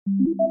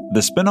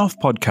The Spin-off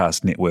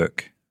Podcast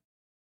Network.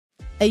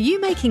 Are you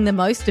making the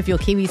most of your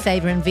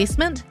KiwiSaver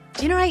investment?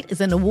 Generate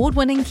is an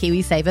award-winning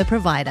KiwiSaver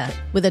provider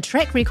with a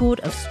track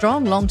record of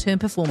strong long-term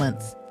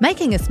performance.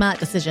 Making a smart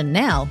decision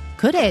now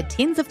could add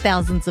tens of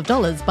thousands of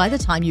dollars by the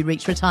time you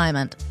reach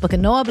retirement. Book a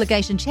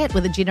no-obligation chat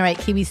with a Generate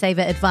KiwiSaver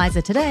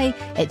advisor today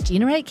at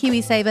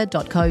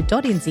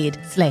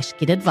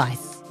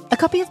generatekiwisaver.co.nz/get-advice. A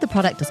copy of the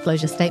product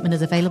disclosure statement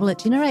is available at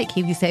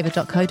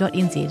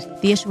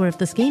generatekiwisaver.co.nz. The issuer of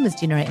the scheme is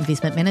Generate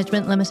Investment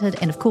Management Limited,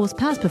 and of course,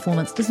 past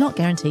performance does not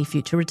guarantee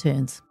future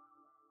returns.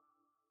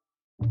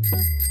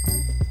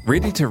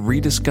 Ready to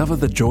rediscover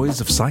the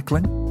joys of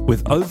cycling?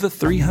 With over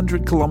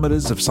 300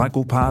 kilometres of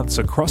cycle paths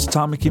across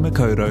Tāmaki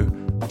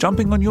Makaurau,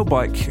 jumping on your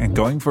bike and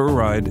going for a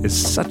ride is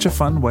such a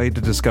fun way to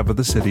discover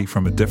the city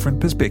from a different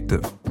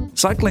perspective.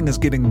 Cycling is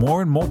getting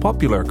more and more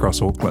popular across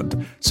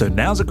Auckland, so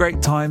now's a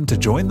great time to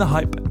join the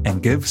hype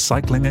and give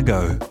cycling a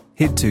go.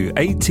 Head to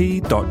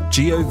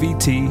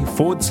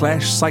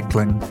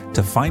at.govt/cycling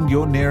to find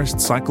your nearest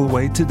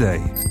cycleway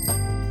today.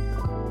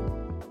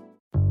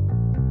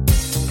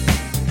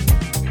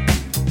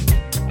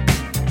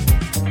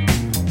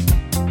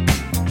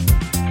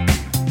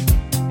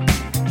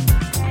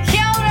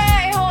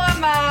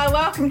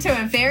 To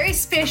a very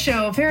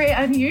special, very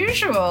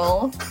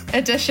unusual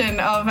edition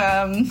of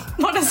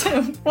what's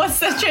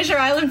the Treasure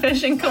Island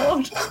fishing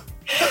called? The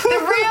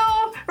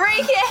real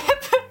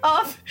recap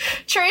of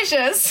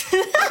treasures.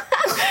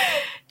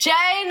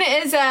 Jane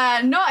is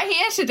not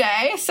here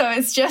today, so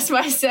it's just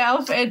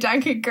myself and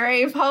Duncan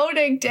Grieve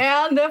holding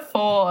down the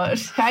fort.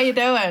 How you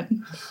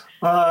doing?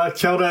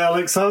 Kia ora,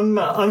 Alex.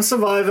 I'm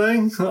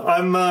surviving.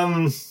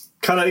 I'm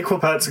kind of equal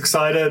parts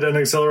excited and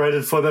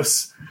exhilarated for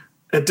this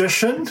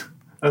edition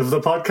of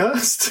the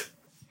podcast.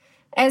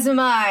 As am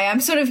I. I'm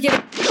sort of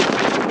getting...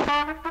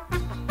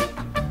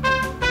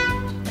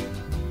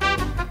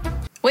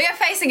 We are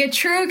facing a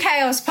true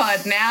chaos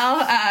pod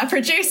now.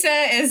 Producer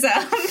is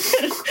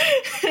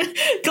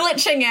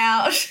glitching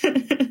out.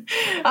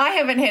 I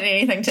haven't had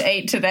anything to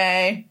eat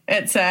today.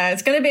 It's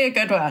going to be a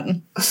good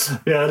one.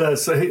 Yeah, it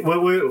is.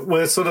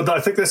 We're sort of... I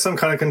think there's some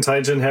kind of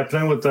contagion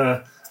happening with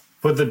the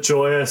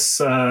joyous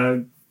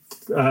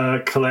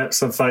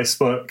collapse of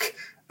Facebook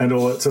and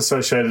all its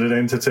associated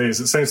entities.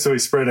 It seems to be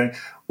spreading.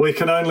 We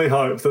can only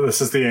hope that this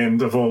is the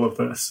end of all of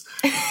this.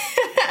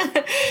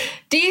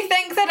 Do you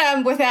think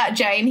that without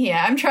Jane here,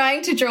 I'm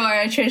trying to draw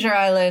a Treasure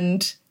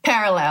Island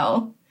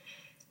parallel.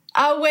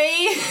 Are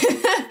we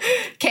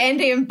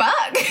Candy and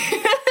Buck?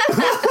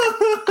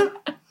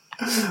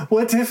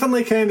 We're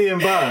definitely Candy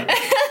and Buck.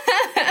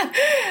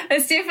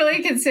 It's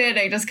definitely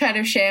concerning, just kind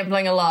of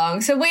shambling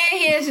along. So we're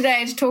here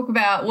today to talk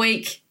about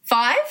week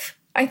 5,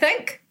 I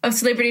think, of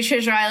Celebrity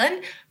Treasure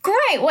Island.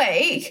 Great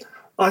week.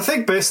 I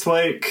think best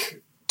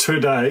week to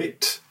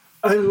date.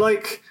 I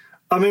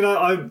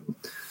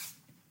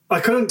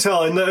couldn't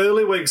tell. In the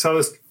early weeks, I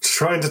was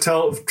trying to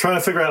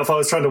figure out if I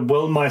was trying to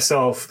will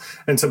myself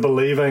into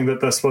believing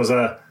that this was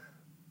a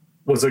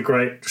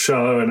great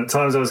show, and at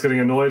times I was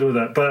getting annoyed with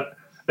it. But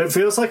it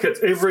feels like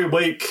it's every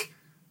week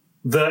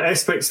the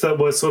aspects that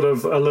were sort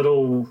of a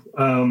little,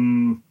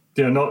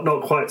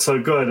 not quite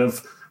so good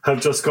have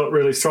just got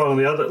really strong.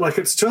 The other,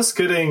 it's just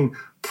getting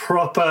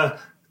proper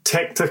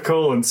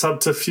tactical and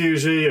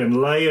subterfuge and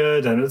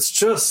layered, and it's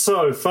just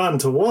so fun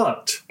to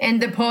watch.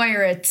 And the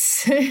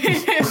pirates.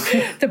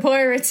 The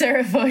pirates are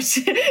afoot.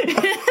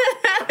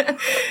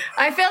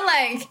 I feel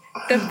like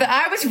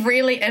I was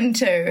really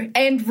into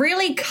and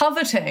really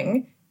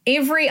coveting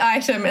every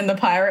item in the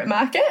pirate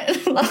market.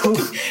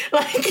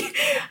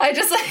 I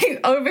just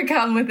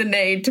overcome with the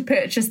need to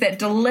purchase that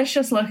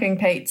delicious looking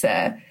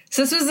pizza.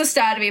 So this was the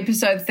start of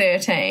episode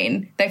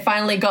 13. They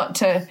finally got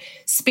to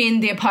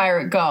spend their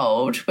pirate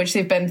gold, which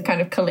they've been kind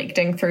of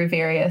collecting through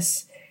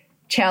various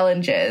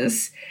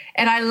challenges.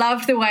 And I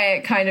loved the way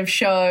it kind of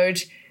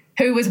showed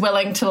who was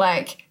willing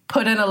to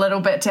put in a little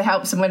bit to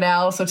help someone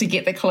else or to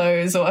get the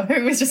clues, or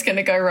who was just going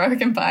to go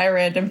rogue and buy a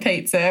random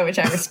pizza, which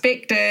I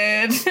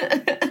respected.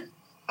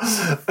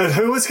 And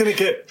who was going to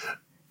get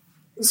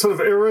sort of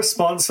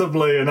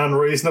irresponsibly and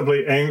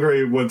unreasonably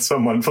angry with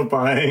someone for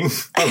buying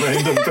a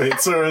random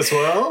pizza as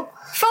well.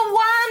 For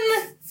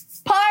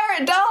 $1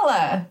 pirate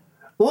dollar.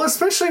 Well,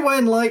 especially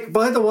when,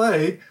 by the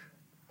way,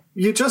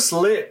 you just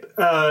let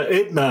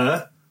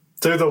Edna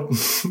do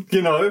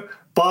the,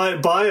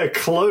 buy a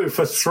clue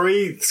for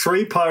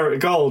three pirate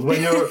gold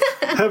when you're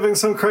having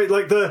some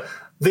the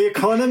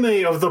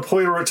economy of the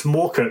pirate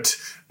market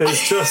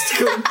is just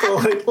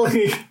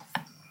completely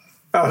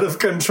out of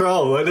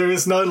control. There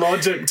is no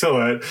logic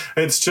to it.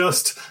 It's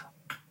just,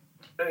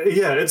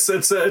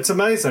 it's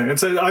amazing.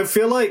 I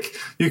feel like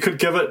you could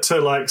give it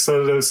to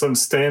sort of some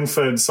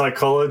Stanford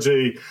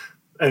psychology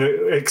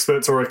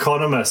experts or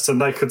economists, and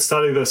they could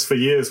study this for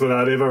years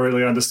without ever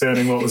really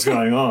understanding what was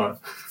going on.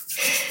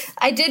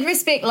 I did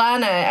respect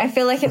Lana. I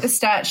feel like at the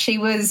start she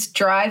was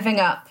driving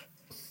up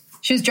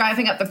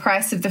the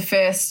price of the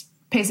first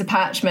piece of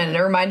parchment, and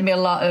it reminded me a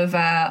lot of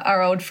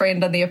our old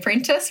friend on The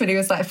Apprentice when he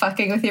was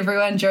fucking with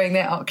everyone during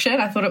that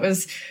auction. I thought it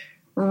was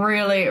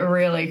really,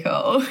 really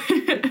cool.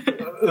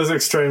 It was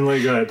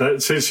extremely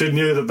good. She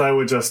knew that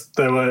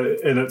they were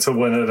in it to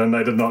win it, and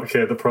they did not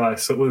care the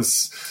price. It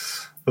was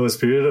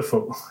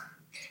beautiful.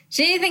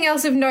 Did anything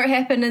else of note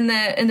happen in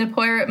the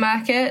pirate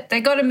market?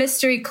 They got a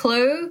mystery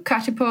clue.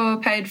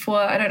 Katipo paid for,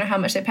 I don't know how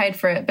much they paid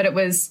for it, but it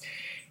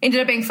ended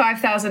up being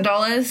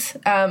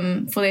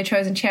 $5,000 for their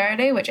chosen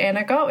charity, which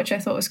Anna got, which I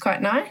thought was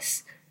quite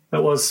nice.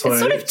 It was sweet. It's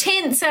sort of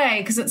tense,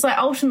 because it's like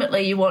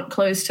ultimately you want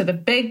clues to the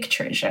big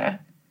treasure.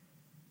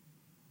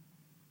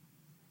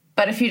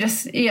 But if you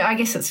just, I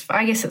guess it's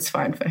fine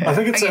for her. I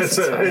think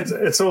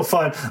it's all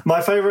fine.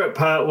 My favourite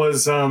part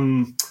was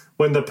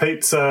when the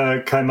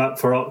pizza came up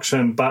for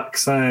auction, Buck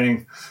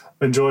saying,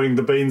 enjoying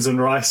the beans and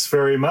rice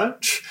very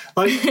much.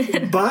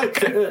 Like,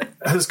 Buck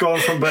has gone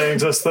from being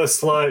just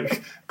this,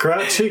 like,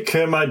 grouchy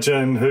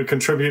curmudgeon who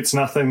contributes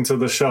nothing to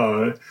the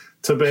show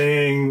to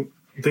being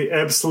the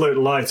absolute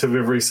light of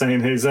every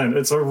scene he's in.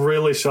 It's a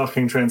really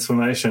shocking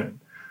transformation.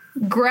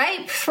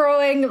 Grape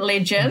throwing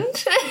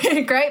legend.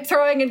 Grape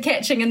throwing and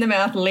catching in the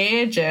mouth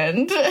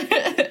legend.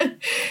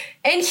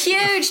 And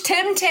huge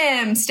Tim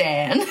Tam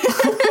stan.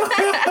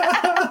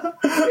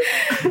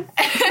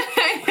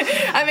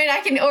 I mean,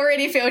 I can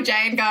already feel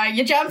Jane going,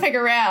 you're jumping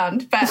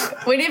around. But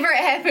whenever it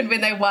happened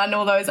when they won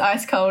all those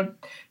ice cold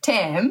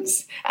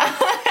Tams,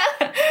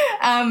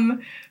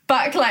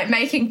 Buck, like,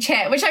 making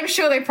chat, which I'm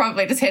sure they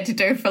probably just had to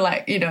do for,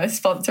 like,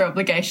 sponsor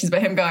obligations,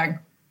 but him going,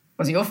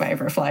 what's your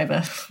favourite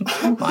flavour?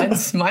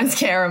 mine's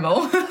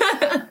caramel.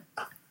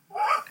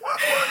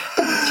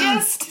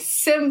 Just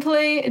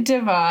simply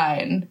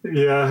divine.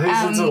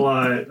 Yeah, he's a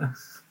delight.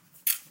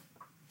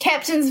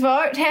 Captain's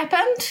vote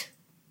happened.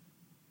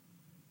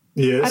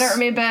 Yes. I don't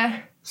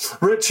remember.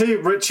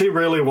 Richie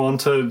really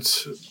wanted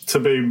to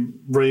be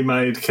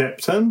remade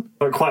captain,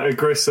 but quite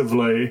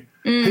aggressively.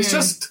 He's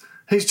just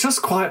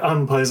quite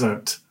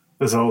unpleasant,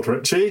 as old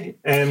Richie,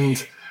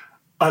 and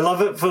I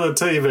love it for the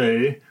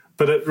TV,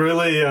 but it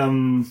really,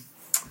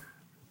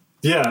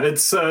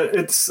 it's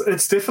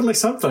definitely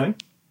something.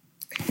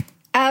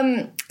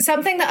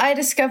 Something that I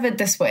discovered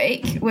this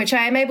week, which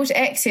I am able to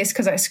access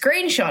because I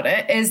screenshot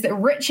it, is that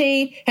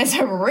Richie has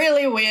a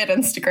really weird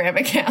Instagram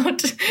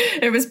account.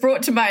 It was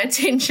brought to my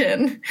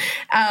attention.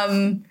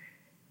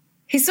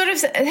 His sort of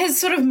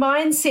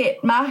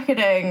mindset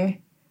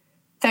marketing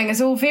thing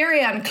is all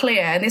very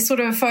unclear, and there's sort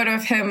of a photo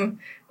of him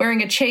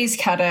wearing a cheese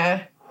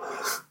cutter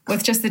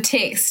with just the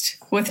text,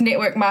 with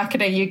network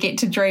marketer, you get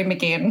to dream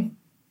again.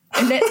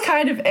 And that's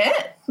kind of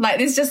it. Like,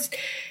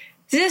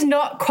 there's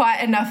not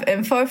quite enough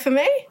info for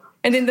me.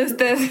 And then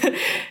the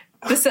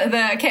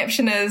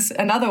caption is,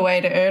 another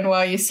way to earn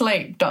while you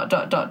sleep, ... No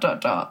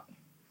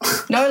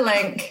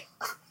link,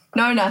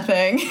 no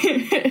nothing.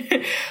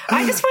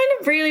 I just find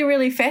it really,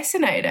 really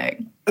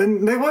fascinating.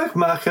 And network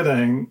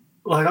marketing,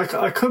 like,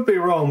 I could be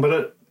wrong,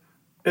 but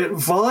it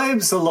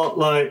vibes a lot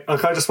like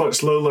I just watched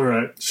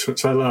LuLaRich,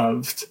 which I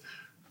loved.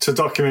 It's a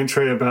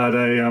documentary about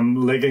a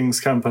leggings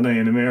company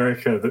in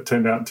America that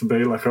turned out to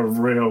be like a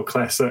real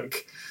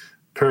classic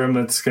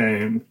pyramid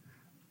scheme.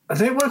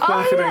 Network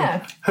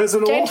marketing has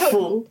an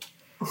awful...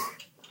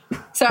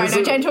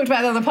 Jane talked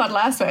about it on the pod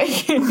last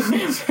week.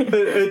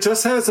 it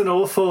just has an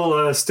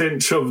awful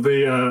stench of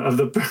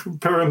the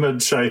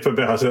pyramid shape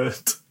about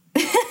it.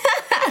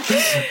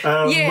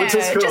 Which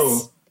is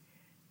cool.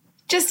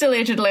 Just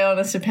allegedly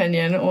honest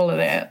opinion, all of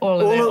that.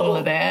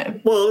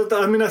 Well,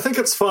 I mean, I think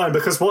it's fine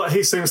because what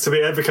he seems to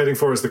be advocating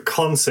for is the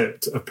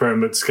concept of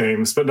pyramid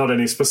schemes, but not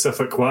any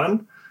specific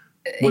one.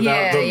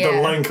 Without the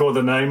link or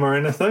the name or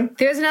anything.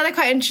 There was another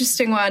quite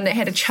interesting one that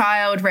had a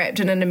child wrapped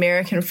in an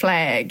American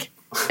flag.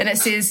 And it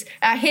says,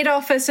 our head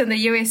office in the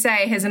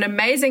USA has an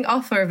amazing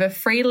offer of a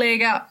free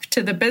leg up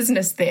to the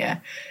business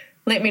there.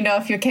 Let me know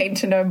if you're keen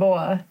to know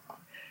more.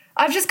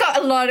 I've just got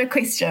a lot of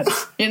questions,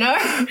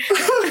 I've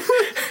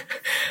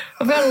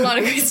got a lot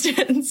of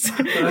questions.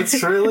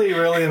 It's really,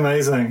 really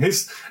amazing.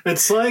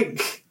 It's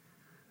like,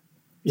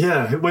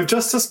 we've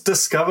just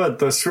discovered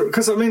this.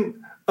 Because, I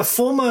mean, a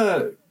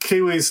former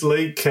Kiwis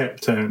league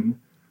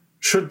captain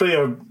should be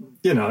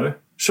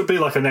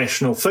like a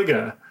national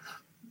figure.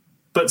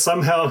 But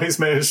somehow he's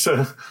managed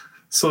to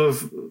sort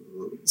of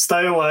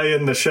stay away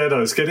in the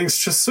shadows, getting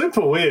just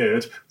super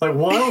weird, like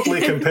wildly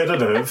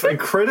competitive,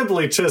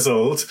 incredibly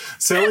chiseled,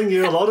 selling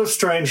you a lot of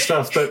strange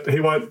stuff that he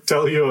won't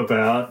tell you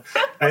about,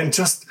 and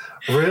just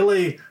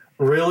really,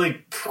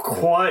 really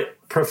quite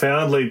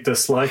profoundly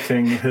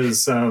disliking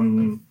his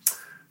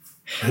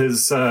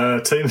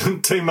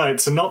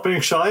teammates and not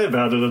being shy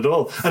about it at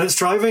all. And it's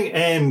driving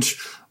Ange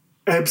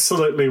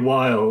absolutely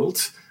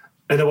wild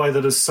in a way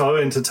that is so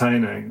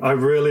entertaining. I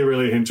really,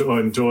 really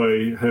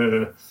enjoy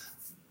her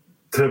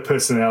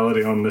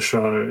personality on the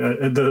show.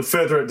 The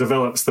further it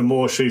develops, the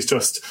more she's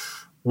just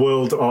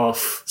world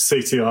off,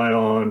 CTI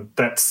on.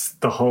 That's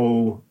the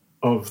whole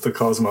of the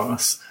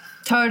cosmos.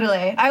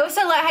 Totally. I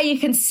also like how you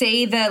can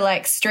see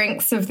the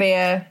strengths of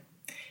their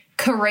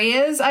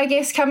careers, I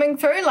guess, coming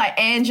through. Like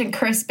Ange and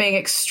Chris being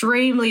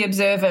extremely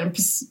observant,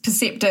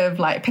 perceptive,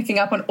 like picking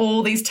up on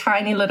all these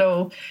tiny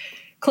little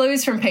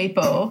clues from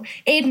people.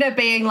 Edna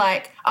being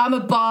like, I'm a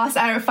boss,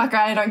 I don't fuck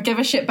around, I don't give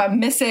a shit, but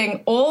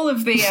missing all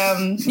of the,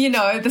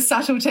 the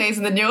subtleties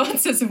and the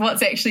nuances of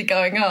what's actually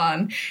going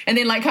on. And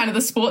then like kind of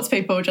the sports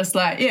people just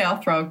like, yeah,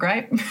 I'll throw a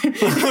grape.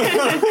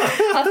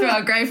 I'll throw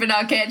a grape and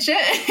I'll catch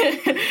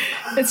it.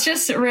 It's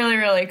just really,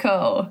 really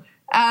cool.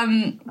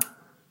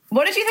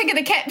 What did you think of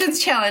the Captain's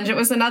Challenge? It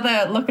was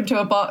another look into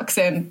a box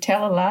and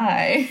tell a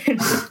lie.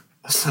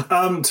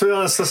 To be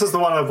honest, this is the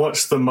one I've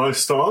watched the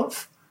most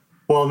of.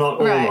 Well,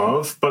 not all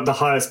of, but the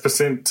highest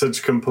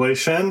percentage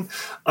completion.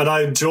 And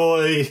I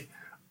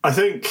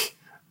think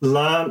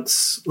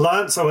Lance,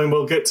 I mean,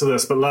 we'll get to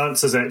this, but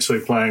Lance is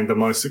actually playing the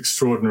most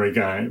extraordinary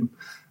game.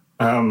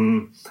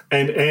 And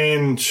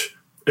Ange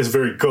is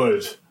very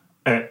good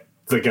at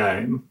the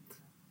game.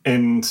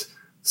 And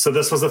so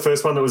this was the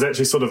first one that was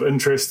actually sort of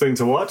interesting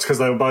to watch because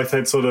they both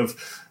had sort of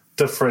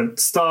different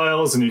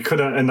styles and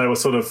they were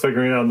sort of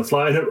figuring it out on the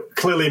fly. And it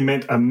clearly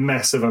meant a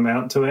massive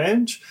amount to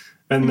Ange.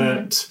 And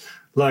that,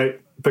 like,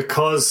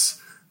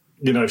 because,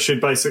 she'd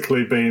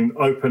basically been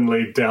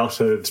openly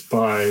doubted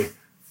by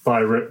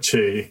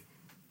Richie,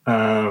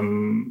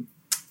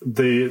 it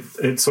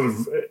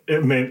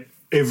meant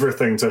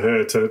everything to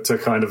her to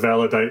kind of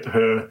validate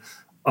her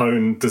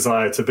own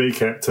desire to be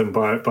captain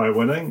by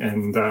winning.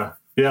 And,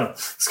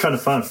 it's kind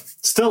of fun.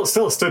 Still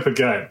a stupid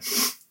game.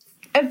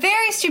 A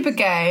very stupid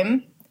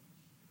game.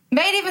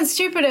 Made even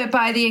stupider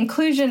by the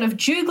inclusion of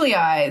googly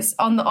eyes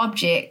on the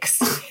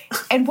objects.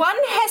 And one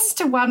has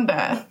to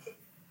wonder,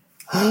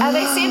 are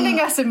they sending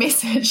us a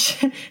message?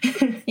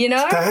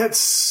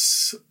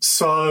 That's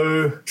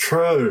so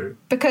true.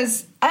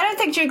 Because I don't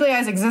think googly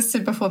eyes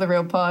existed before the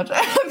real pod.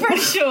 I'm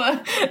pretty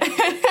sure.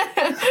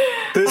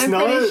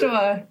 Pretty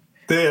sure.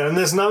 Yeah, and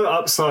there's no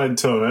upside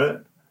to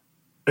it.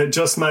 It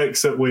just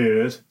makes it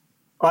weird.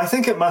 I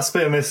think it must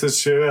be a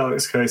message to you,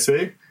 Alex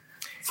Casey,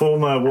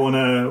 former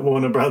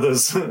Warner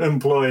Brothers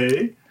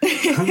employee.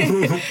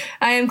 I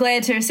am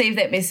glad to receive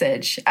that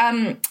message.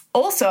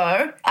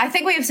 Also, I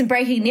think we have some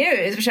breaking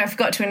news, which I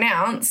forgot to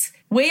announce.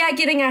 We are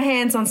getting our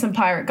hands on some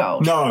pirate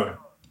gold. No.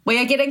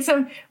 We're getting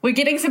some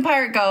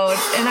pirate gold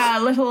in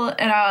our little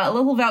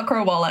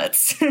Velcro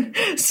wallets soon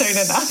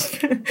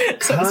enough,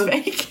 so to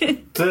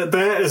speak.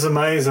 That is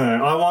amazing.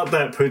 I want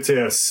that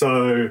putia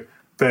so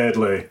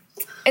badly.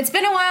 It's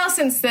been a while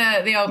since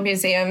the old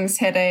museums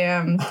had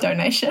a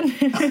donation.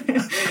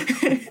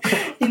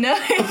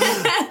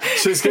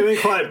 She's getting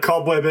quite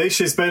cobwebby.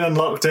 She's been in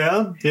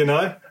lockdown,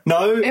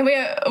 No. And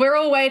we're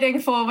all waiting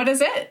for, what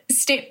is it?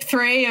 Step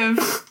 3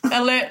 of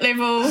alert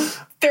level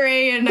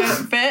 3 and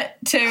a bit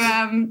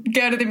to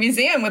go to the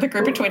museum with a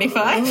group of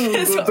 25.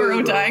 That's what we're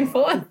all dying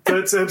for.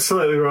 That's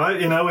absolutely right.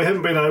 We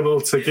haven't been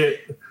able to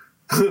get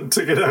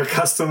our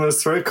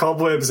customers through.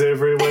 Cobwebs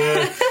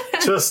everywhere.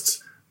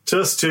 Just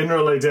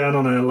generally down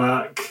on our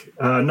luck.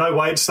 No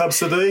wage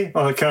subsidy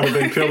on account of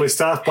being purely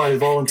staffed by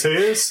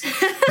volunteers.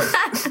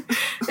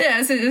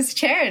 Yeah, it's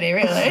charity,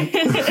 really.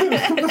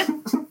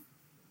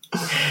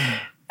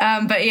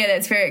 But yeah,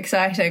 that's very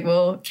exciting.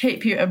 We'll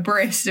keep you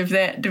abreast of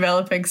that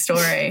developing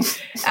story.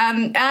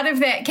 Out of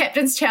that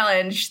Captain's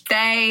Challenge,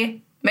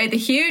 they made the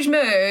huge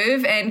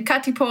move and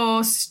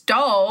Katipo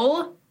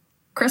stole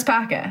Chris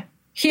Parker.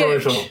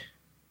 Huge.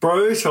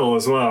 Brutal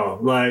as well.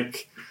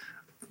 Like,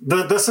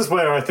 this is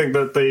where I think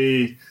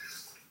that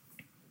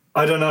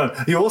I don't know.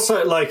 You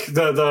also, like,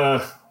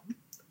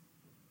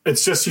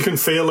 it's just you can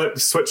feel it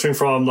switching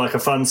from, like, a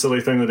fun,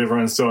 silly thing that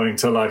everyone's doing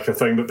to, like, a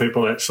thing that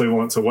people actually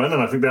want to win.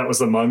 And I think that was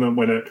the moment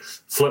when it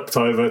flipped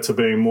over to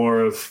being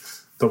more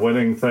of the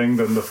winning thing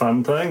than the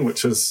fun thing,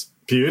 which is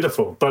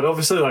beautiful. But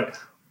obviously, like,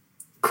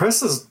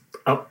 Chris is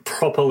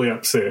properly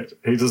upset.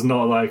 He does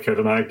not like it,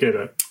 and I get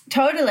it.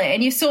 Totally.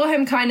 And you saw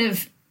him kind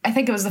of, I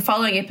think it was the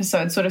following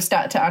episode, sort of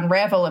start to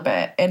unravel a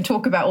bit and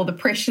talk about all the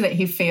pressure that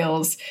he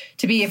feels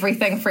to be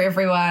everything for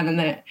everyone, and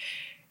that,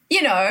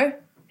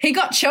 he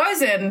got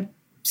chosen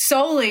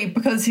solely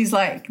because he's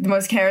like the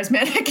most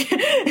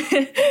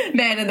charismatic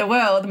man in the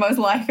world, the most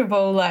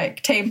likable,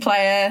 like, team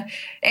player.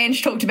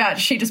 Ange talked about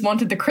she just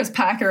wanted the Chris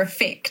Parker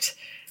effect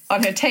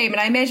on her team,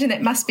 and I imagine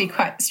that must be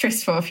quite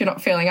stressful if you're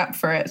not feeling up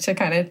for it to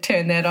kind of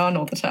turn that on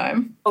all the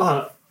time.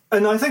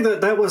 And I think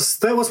that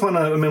was one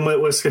of, I mean,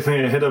 we're skipping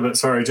ahead a bit,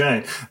 sorry,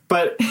 Jane.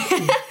 But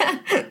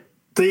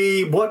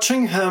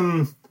watching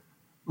him,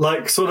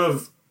 like, sort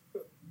of,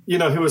 he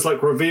was,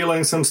 like,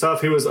 revealing some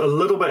stuff. He was a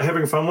little bit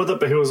having fun with it,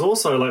 but he was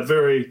also, like,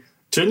 very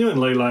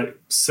genuinely, like,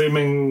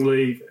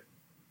 seemingly,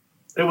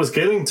 it was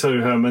getting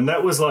to him. And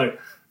that was, like,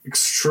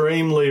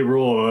 extremely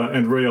raw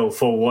and real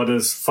for what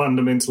is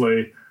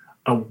fundamentally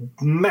a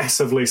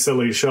massively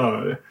silly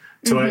show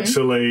to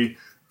actually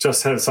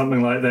just have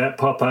something like that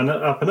pop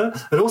up in it.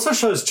 It also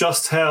shows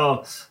just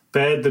how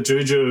bad the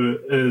juju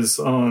is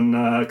on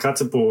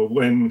Katipo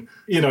when,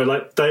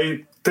 like,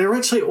 they're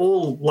actually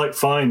all, like,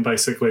 fine,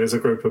 basically, as a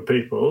group of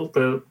people.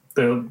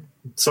 They're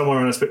somewhere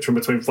on a spectrum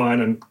between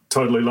fine and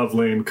totally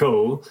lovely and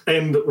cool.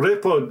 And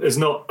Repo is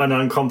not an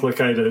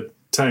uncomplicated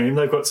team.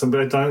 They've got some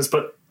bad times,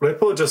 but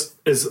Repo just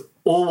is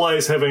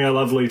always having a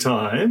lovely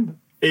time.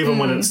 even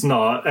when it's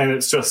not, and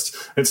it's just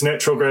its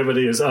natural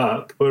gravity is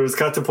up, whereas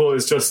Katapo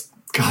is just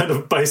kind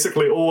of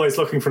basically always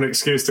looking for an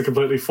excuse to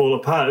completely fall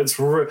apart.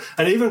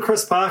 And even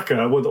Chris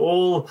Parker, with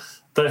all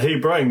that he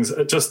brings,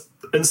 it just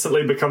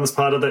instantly becomes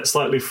part of that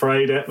slightly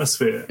frayed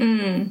atmosphere.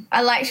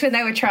 I liked when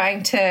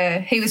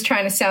he was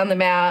trying to sound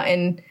them out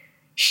and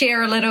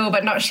share a little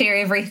but not share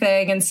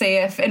everything, and see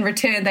if in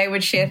return they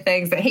would share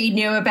things that he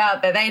knew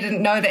about that they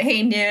didn't know that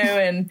he knew.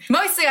 And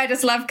mostly I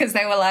just loved because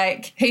they were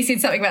like, he said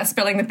something about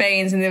spilling the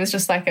beans and there was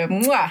just like a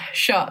mwah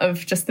shot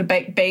of just the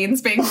baked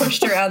beans being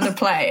pushed around the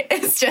plate.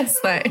 It's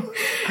just like,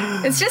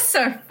 it's just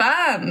so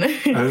fun.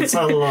 It's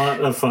a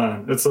lot of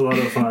fun.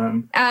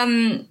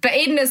 But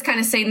Eden has kind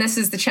of seen this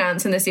as the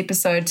chance in this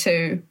episode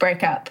to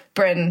break up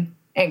Bryn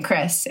and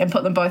Chris and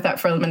put them both up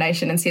for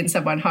elimination and send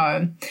someone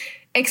home.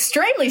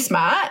 Extremely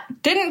smart.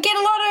 Didn't get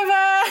a lot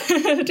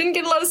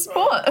of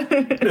support.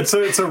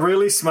 It's a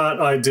really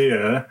smart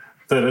idea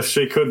that if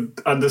she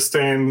could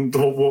understand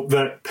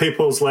that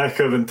people's lack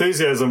of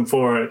enthusiasm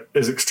for it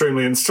is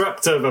extremely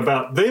instructive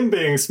about them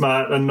being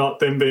smart and not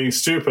them being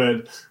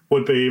stupid,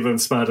 would be even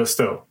smarter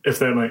still, if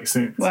that makes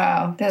sense.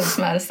 Wow, that's the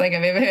smartest thing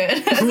I've ever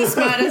heard. That's the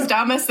smartest,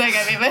 dumbest thing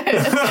I've ever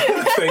heard.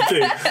 Thank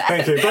you.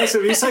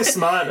 Basically, if you say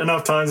smart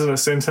enough times in a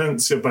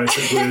sentence, you're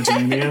basically a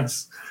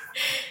genius.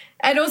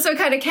 It also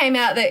kind of came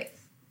out that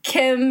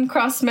Kim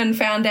Crossman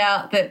found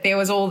out that there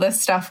was all this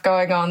stuff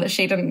going on that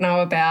she didn't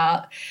know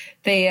about.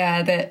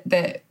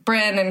 That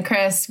Bryn and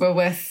Chris were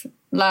with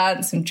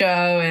Lance and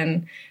Joe,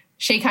 and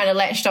she kind of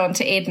latched on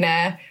to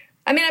Edna.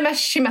 I mean,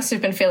 she must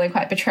have been feeling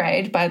quite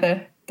betrayed by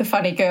the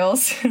Funny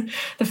Girls,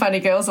 the Funny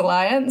Girls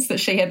Alliance,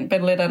 that she hadn't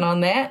been let in on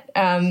that.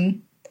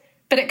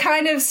 But it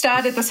kind of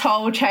started this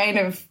whole chain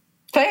of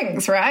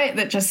things, right,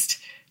 that just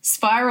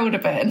spiraled a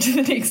bit into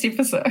the next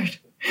episode.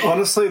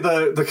 Honestly,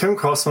 the Kim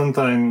Crossman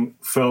thing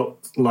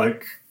felt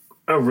like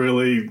I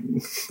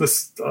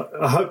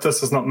hope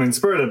this is not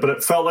mean-spirited, but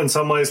it felt in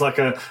some ways like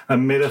a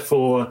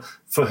metaphor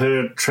for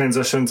her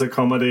transition to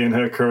comedy in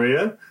her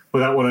career,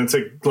 without wanting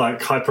to like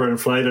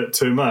hyperinflate it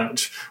too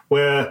much,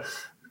 where,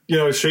 you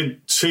know, she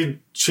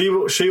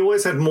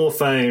always had more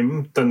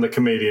fame than the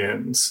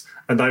comedians,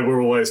 and they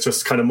were always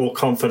just kind of more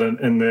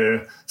confident in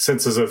their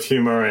senses of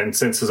humor and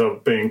senses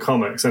of being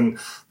comics. And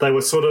they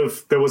were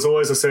there was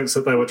always a sense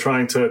that they were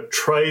trying to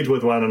trade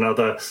with one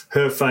another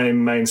her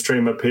fame,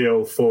 mainstream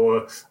appeal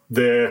for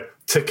their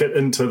ticket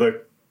into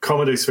the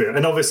comedy sphere.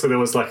 And obviously there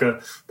was like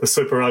the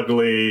super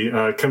ugly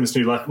Kim's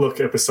New Look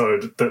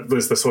episode that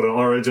was the sort of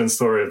origin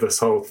story of this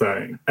whole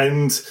thing.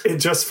 And it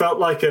just felt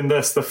like in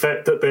this, the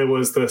fact that there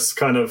was this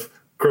kind of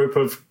group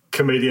of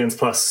comedians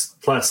plus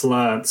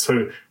Lance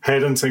who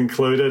hadn't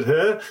included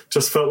her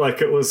just felt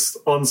like it was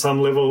on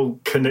some level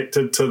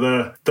connected to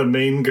the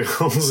mean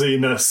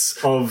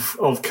girlsiness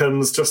of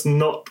Kim's just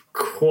not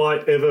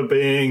quite ever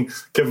being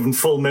given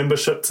full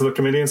membership to the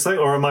comedians thing.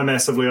 Or am I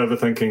massively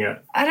overthinking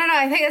it? I don't know.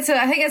 I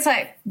think it's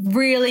like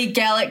really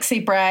galaxy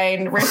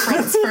brain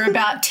reference for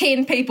about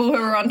 10 people who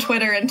were on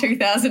Twitter in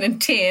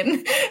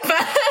 2010.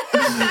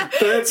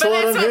 That's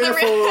what I'm here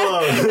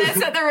for. That's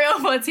what the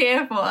real one's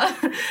here for.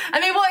 I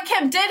mean, what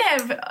Kim did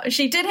have,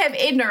 she did have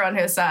Edna on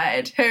her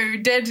side, who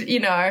did, you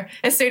know,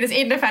 as soon as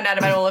Edna found out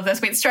about all of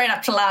this, went straight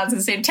up to Lance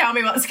and said, "Tell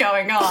me what's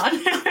going on,"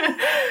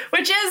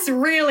 which is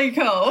really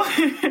cool.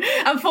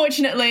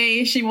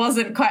 Unfortunately, she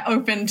wasn't quite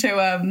open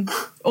to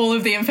all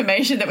of the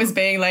information that was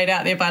being laid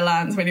out there by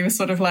Lance when he was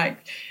sort of like,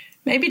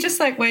 maybe just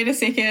like wait a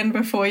second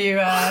before you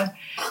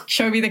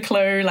show me the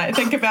clue, like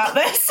think about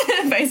this,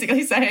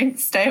 basically saying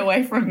stay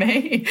away from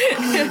me.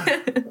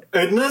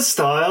 Edna's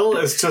style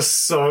is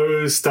just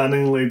so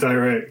stunningly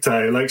direct,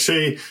 eh? Like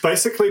she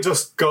basically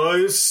just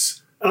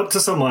goes up to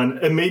someone,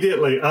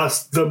 immediately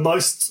asks the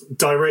most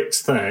direct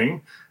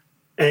thing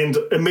and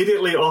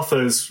immediately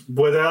offers,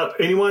 without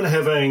anyone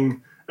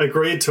having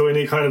agreed to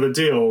any kind of a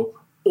deal,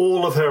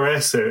 all of her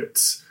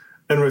assets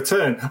in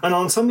return. And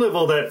on some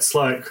level that's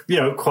like, you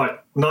know, quite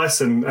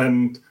nice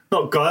and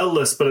not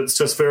guileless, but it's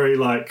just very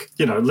like,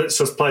 you know, let's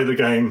just play the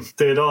game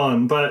dead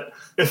on. But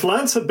if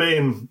Lance had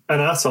been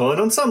an asshole,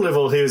 and on some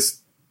level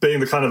he's being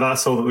the kind of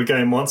asshole that the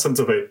game wants him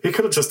to be, he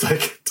could have just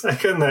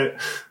taken that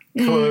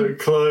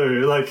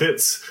clue. Like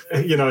it's,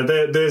 you know,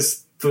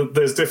 there's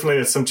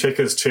definitely some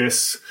checkers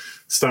chess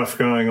stuff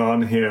going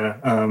on here.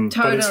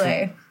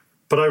 Totally.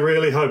 But I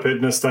really hope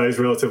Edna stays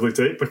relatively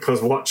deep,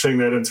 because watching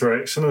that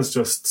interaction is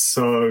just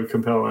so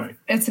compelling.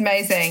 It's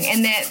amazing.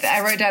 And that I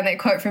wrote down that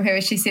quote from her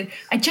where she said,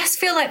 "I just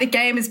feel like the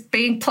game is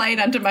being played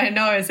under my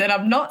nose and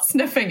I'm not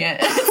sniffing it."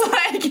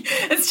 It's like,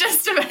 it's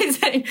just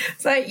amazing.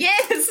 It's like,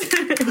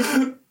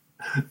 yes.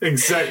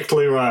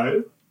 Exactly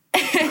right.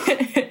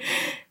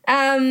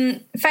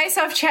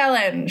 Face-off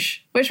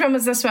challenge. Which one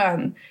was this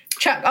one?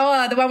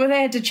 The one where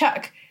they had to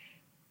chuck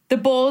the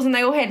balls and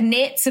they all had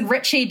nets, and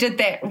Richie did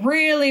that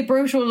really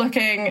brutal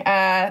looking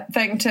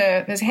thing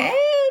to his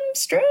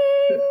hamstring.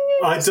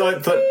 I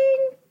don't think.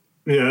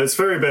 Yeah, it's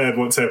very bad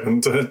what's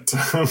happened to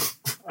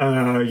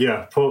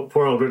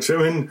poor old Richie. I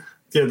mean,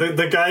 yeah,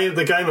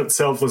 the game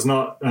itself was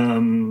not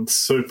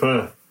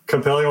super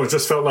compelling, or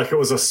just felt like it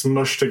was a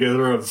smush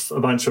together of a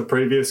bunch of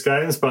previous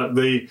games. But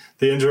the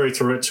injury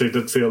to Richie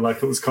did feel like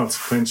it was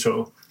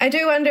consequential. I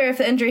do wonder if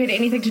the injury had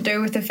anything to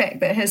do with the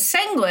fact that his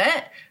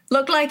singlet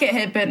looked like it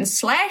had been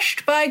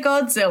slashed by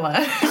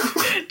Godzilla.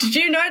 Did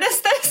you notice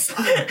this?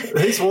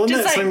 He's worn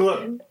that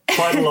singlet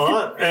quite a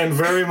lot, and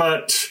very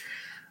much,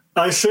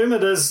 I assume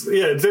it is,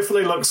 it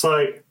definitely looks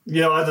like,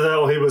 either that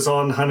or he was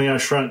on Honey, I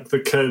Shrunk the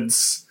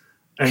Kids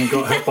and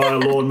got hit by a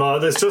lawnmower.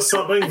 There's just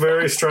something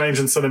very strange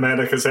and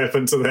cinematic has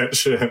happened to that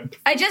shirt.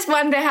 I just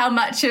wonder how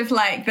much of,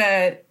 like,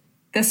 the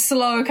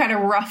slow kind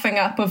of roughing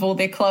up of all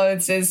their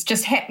clothes is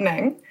just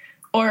happening.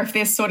 Or if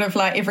there's sort of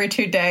like every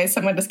 2 days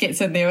someone just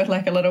gets in there with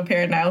like a little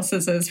pair of nail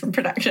scissors from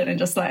production and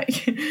just like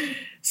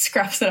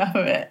scruffs it up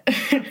a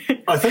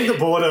bit. I think the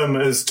boredom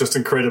is just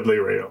incredibly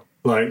real.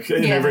 Like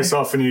every so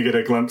often you get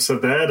a glimpse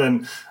of that,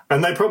 and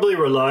they probably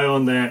rely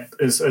on that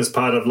as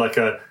part of like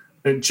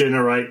it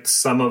generates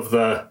some of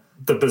the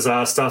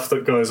bizarre stuff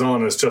that goes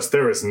on. It's just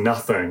there is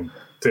nothing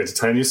to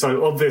entertain you.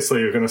 So obviously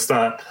you're going to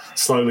start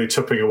slowly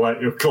chipping away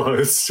at your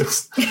clothes.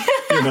 Just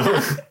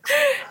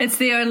It's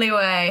the only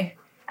way.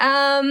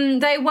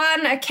 They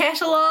won a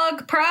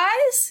catalogue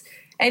prize,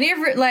 and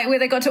where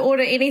they got to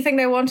order anything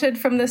they wanted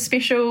from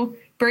the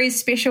Breeze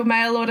special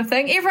mail order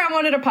thing. Everyone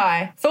wanted a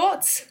pie.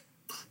 Thoughts?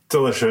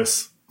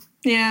 Delicious.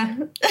 Yeah.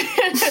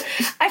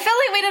 I feel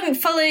like we didn't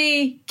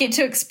fully get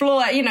to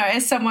explore,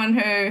 as someone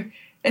who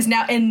is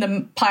now in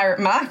the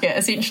pirate market,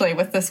 essentially,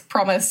 with this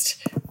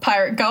promised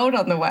pirate gold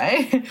on the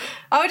way.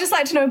 I would just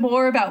like to know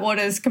more about what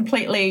is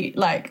completely,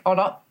 like, on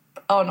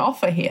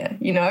offer here,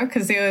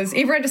 because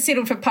everyone just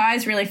settled for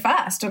pies really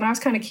fast, and I was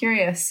kind of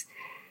curious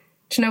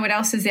to know what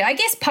else is there. I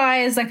guess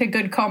pie is like a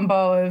good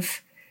combo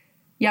of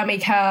yummy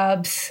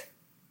carbs.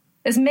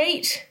 Is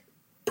meat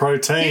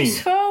protein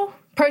useful?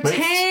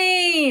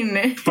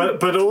 Protein.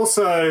 But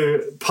also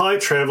pie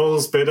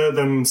travels better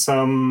than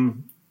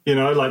some,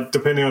 like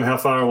depending on how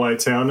far away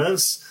town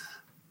is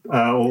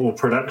or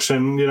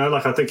production,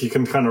 like I think you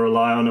can kind of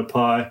rely on a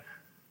pie.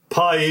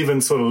 Pie even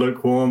sort of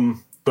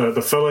lukewarm.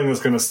 The filling is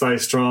going to stay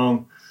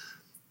strong.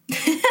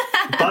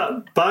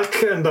 But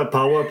Buck and the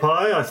Paua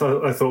pie, I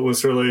thought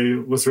was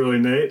really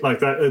neat. Like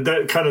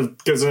that kind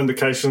of gives an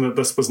indication that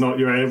this was not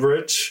your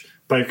average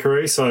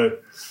bakery, so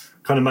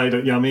kind of made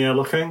it yummier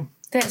looking.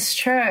 That's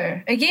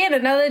true. Again,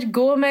 another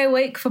gourmet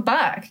week for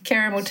Buck.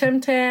 Caramel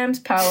Tim Tams,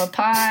 Paua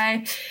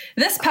pie.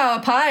 This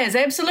Paua pie is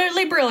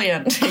absolutely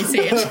brilliant, he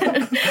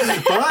said.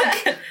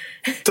 Buck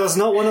does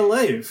not want to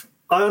leave.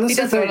 I honestly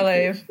he doesn't want to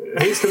leave.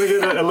 He's going to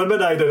get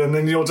eliminated, and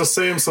then you'll just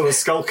see him sort of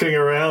skulking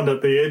around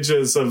at the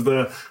edges of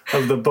the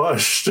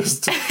bush,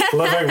 just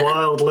living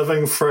wild,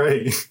 living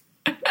free.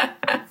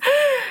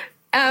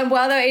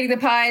 While they were eating the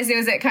pies, there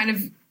was that kind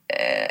of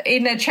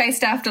Edna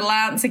chased after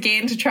Lance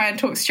again to try and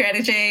talk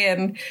strategy,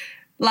 and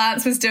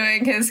Lance was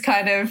doing his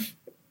kind of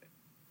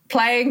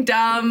playing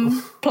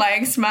dumb,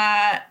 playing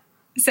smart,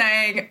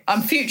 saying,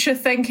 I'm future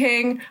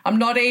thinking, I'm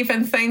not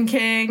even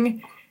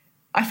thinking.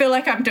 I feel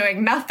like I'm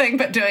doing nothing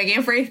but doing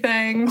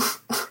everything.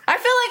 I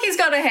feel like he's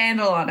got a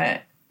handle on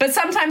it. But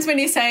sometimes when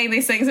he's saying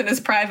these things in his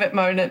private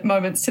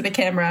moments to the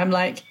camera, I'm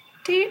like,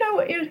 do you know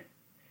what you're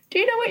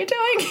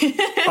doing?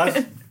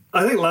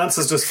 I think Lance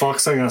is just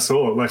foxing us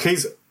all. Like,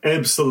 he's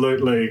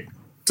absolutely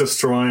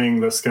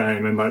destroying this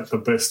game in like the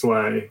best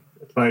way.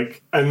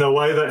 Like, and the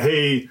way that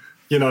he,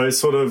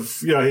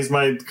 he's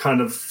made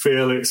kind of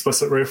fairly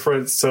explicit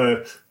reference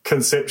to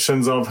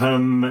conceptions of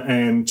him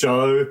and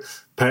Joe,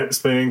 perhaps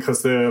being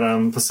because they're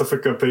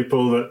Pacifica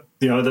people that,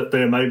 that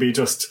they're maybe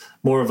just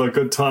more of a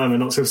good time and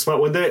not super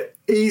smart, when they're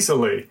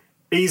easily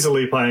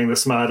playing the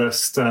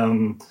smartest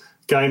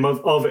game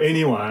of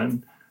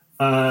anyone.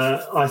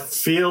 I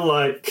feel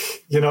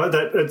like,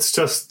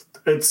 that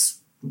it's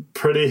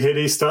pretty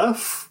heady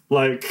stuff,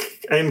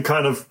 like, and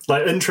kind of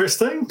like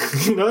interesting,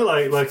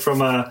 like from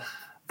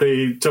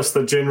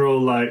the general,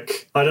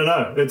 like, I don't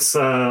know. It's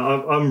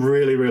I'm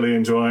really, really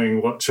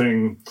enjoying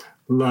watching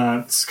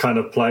Lance kind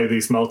of play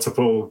these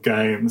multiple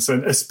games,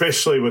 and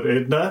especially with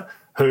Edna,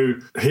 who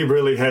he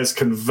really has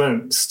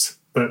convinced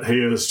that he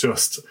is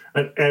just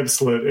an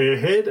absolute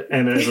airhead,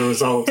 and as a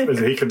result,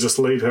 he can just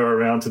lead her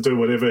around to do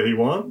whatever he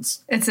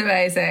wants. It's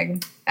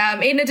amazing.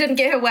 Edna didn't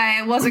get her way.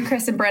 It wasn't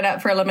Chris and Brett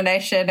up for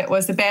elimination. It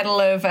was the battle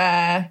of,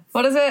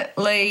 what is it?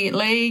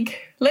 League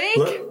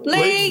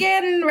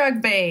and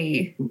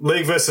rugby.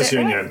 League versus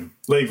Union.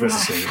 Right? League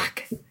versus Union.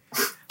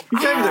 You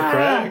gave it a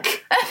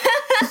crack.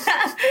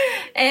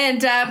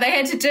 And they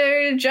had to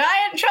do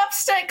giant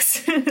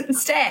chopsticks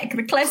stack,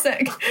 the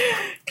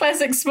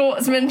classic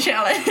sportsman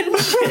challenge.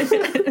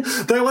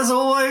 There was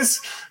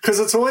always, because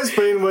it's always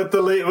been with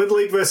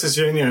League versus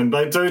Union,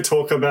 they do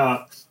talk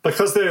about,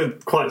 because they're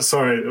quite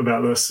sorry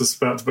about this, it's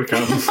about to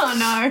become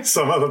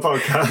some other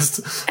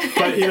podcast.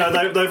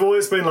 But, they've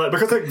always been like,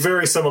 because they're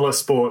very similar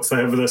sports, they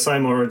have the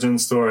same origin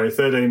story,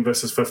 13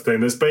 versus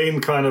 15. There's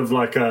been kind of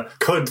like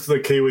could the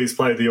Kiwis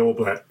play the All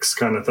Blacks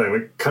kind of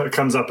thing. It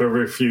comes up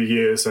every few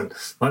years, and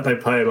like they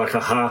play like a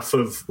half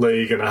of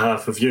League and a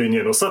half of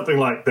Union or something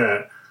like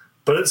that.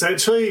 But it's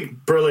actually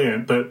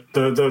brilliant that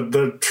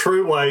the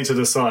true way to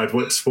decide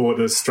which sport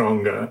is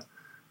stronger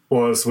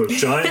was with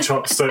giant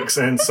chopsticks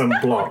and some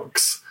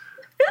blocks.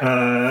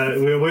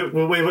 It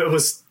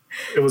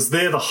was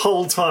there the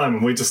whole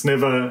time. We just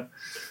never,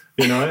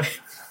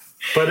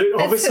 But it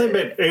obviously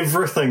meant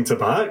everything to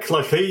Buck.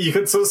 Like, you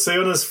could sort of see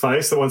on his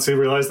face that once he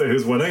realised that he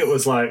was winning, it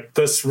was like,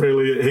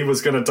 he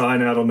was going to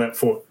dine out on that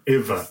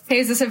forever.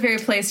 He's also very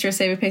pleased to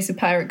receive a piece of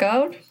pirate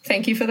gold.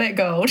 Thank you for that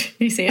gold,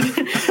 he said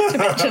to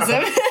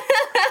Mitchism.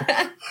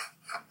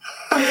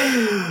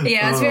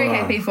 Yeah, I was very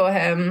happy for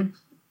him.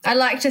 I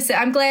like to say,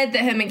 I'm glad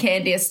that him and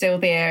Candy are still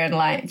there, and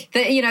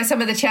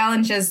some of the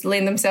challenges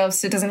lend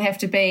themselves to, it doesn't have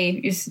to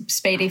be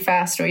speedy,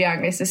 fast, or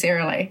young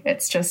necessarily.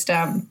 It's just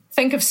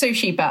think of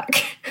sushi, Buck.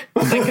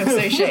 Think of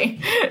sushi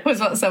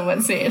was what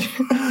someone said.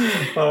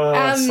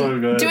 So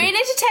good. Do we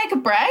need to take a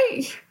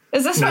break?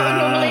 Is this what would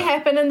normally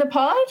happen in the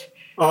pod?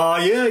 Oh,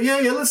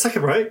 yeah, let's take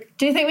a break.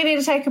 Do you think we need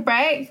to take a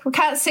break? We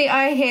can't see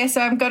eye here, so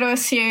I'm going to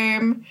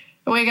assume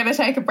we're going to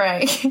take a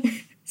break.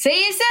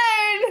 See you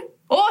soon!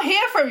 Or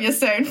hear from you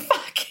soon.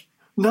 Fuck.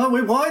 No,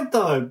 we won't,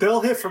 though.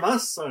 They'll hear from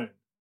us soon.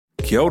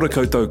 Kia ora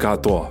koutou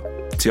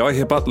katoa. Te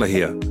Aihe Butler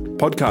here,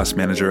 podcast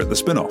manager at The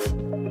Spinoff.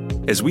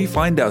 As we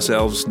find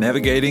ourselves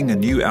navigating a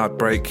new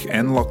outbreak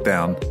and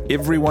lockdown,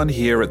 everyone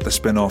here at The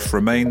Spinoff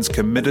remains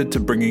committed to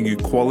bringing you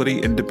quality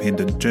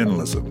independent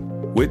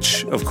journalism,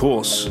 which, of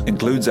course,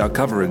 includes our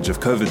coverage of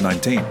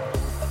COVID-19.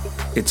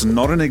 It's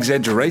not an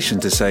exaggeration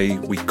to say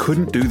we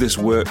couldn't do this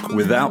work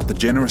without the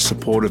generous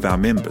support of our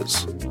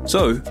members.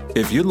 So,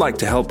 if you'd like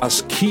to help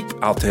us keep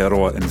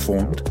Aotearoa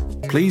informed,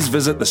 please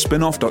visit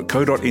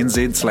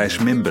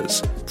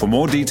thespinoff.co.nz/members for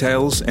more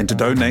details and to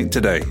donate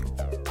today.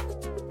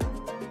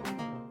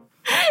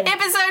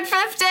 Episode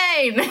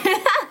 15!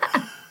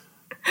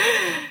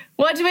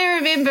 What do we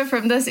remember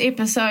from this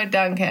episode,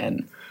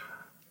 Duncan?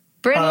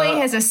 Brindley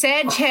has a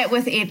sad chat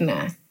with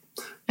Edna.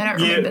 I don't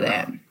remember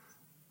that.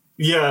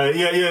 Yeah.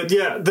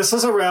 This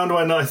is around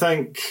when I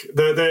think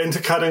they're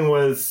intercutting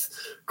with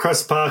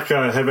Chris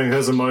Parker having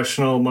his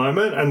emotional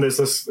moment, and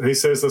he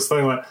says this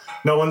thing like,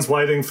 no one's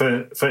waiting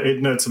for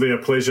Edna to be a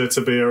pleasure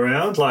to be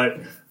around. Like,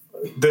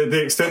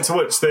 the extent to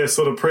which their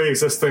sort of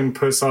pre-existing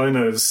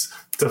personas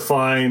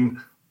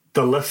define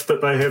the lift that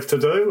they have to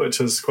do,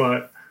 which was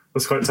quite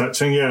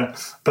touching, yeah.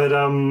 But,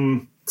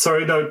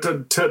 sorry, no,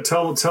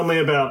 tell me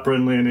about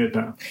Brindley and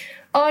Edna.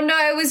 Oh, no,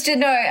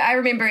 I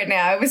remember it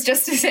now. It was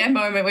just a sad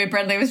moment where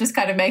Brindley was just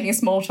kind of making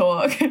small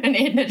talk and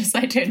Edna just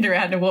turned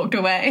around and walked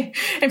away.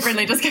 And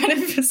Brindley just kind of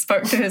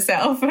spoke to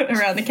herself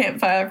around the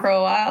campfire for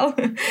a while.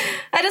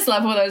 I just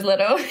love all those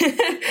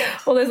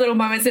little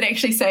moments that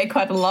actually say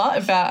quite a lot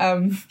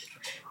about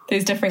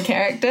these different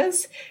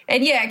characters.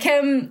 And yeah,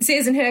 Kim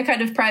says in her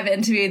kind of private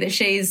interview that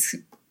she's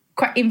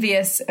quite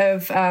envious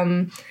of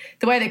the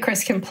way that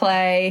Chris can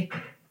play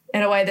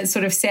in a way that's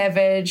sort of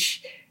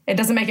savage. It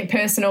doesn't make it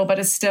personal, but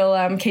it's still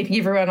keeping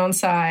everyone on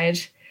side.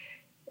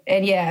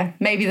 And yeah,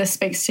 maybe this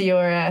speaks to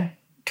your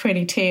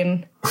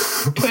 2010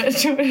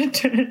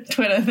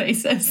 Twitter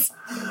thesis.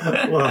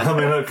 Well, I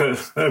mean, okay,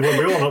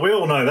 we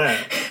all know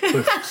that.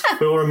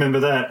 We all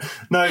remember that.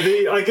 No,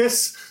 I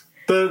guess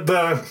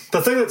the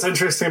thing that's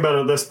interesting about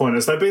it at this point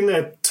is they've been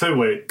there 2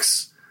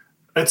 weeks.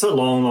 It's a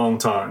long, long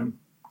time.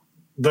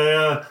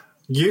 They're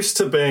used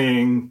to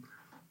being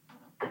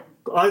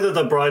either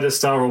the brightest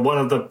star or one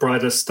of the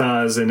brightest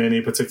stars in any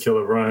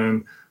particular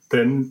room.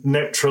 They're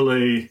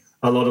naturally,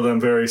 a lot of them,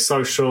 very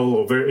social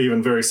or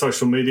even very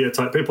social media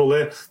type people.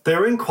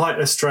 They're in quite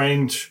a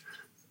strange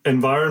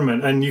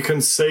environment, and you can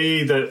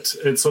see that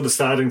it's sort of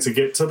starting to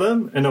get to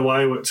them in a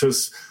way which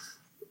is,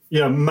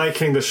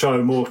 making the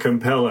show more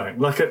compelling.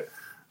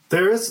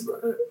 This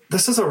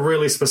is a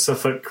really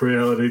specific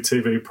reality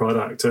TV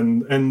product,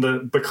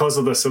 and because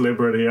of the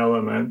celebrity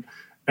element,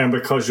 and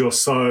because you're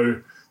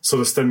so sort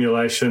of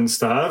stimulation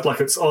starved. Like,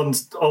 it's on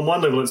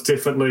one level, it's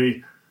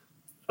definitely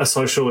a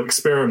social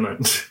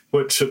experiment,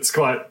 which it's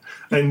quite,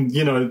 and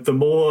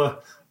the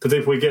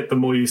deeper we get, the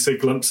more you see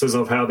glimpses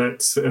of how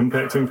that's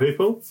impacting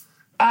people.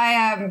 I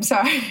am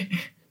sorry.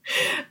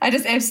 I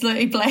just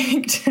absolutely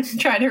blanked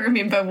trying to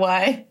remember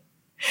why.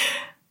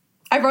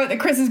 I wrote that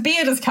Chris's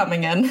beard is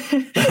coming in.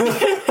 And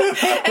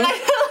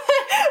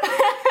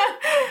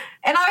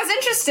I was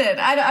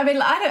interested. I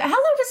don't, how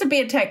long does a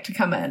beard take to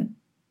come in?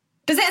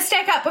 Does that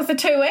stack up with the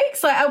 2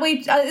 weeks? Like,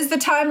 is the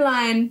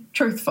timeline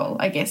truthful,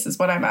 I guess, is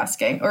what I'm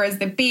asking? Or is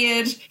the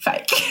beard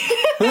fake?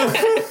 I'm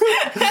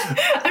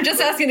just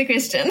asking the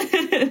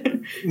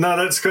question. No,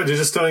 that's good. You're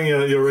just doing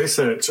your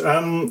research.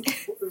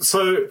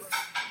 So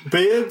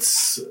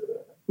beards,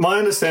 my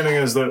understanding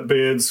is that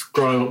beards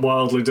grow at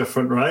wildly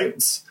different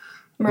rates.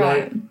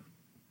 Right.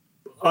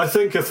 I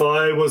think if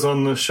I was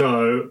on the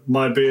show,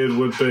 my beard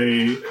would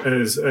be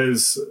as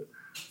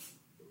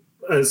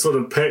sort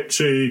of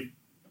patchy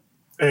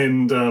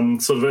and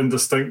sort of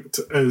indistinct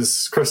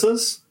as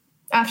Chris's.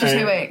 After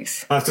 2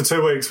 weeks. After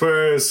 2 weeks,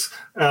 whereas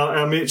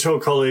our mutual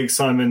colleague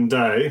Simon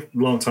Day,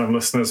 long-time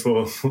listeners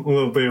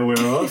will be aware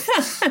of,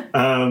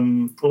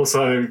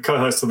 also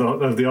co-host of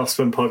the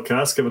Offspin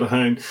podcast, give it a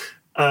hoon,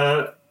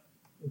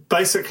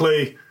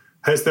 basically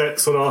has that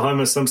sort of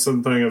Homer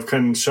Simpson thing of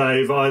can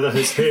shave either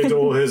his head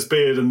or his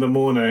beard in the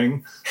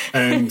morning,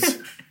 and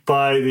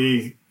by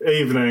the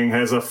evening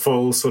has a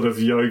full sort of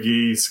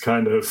yogi's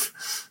kind of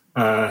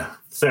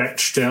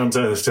thatch down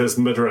to his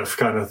midriff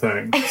kind of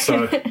thing.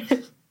 So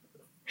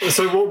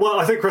well,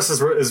 I think Chris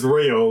is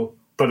real,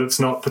 but it's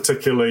not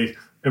particularly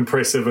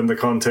impressive in the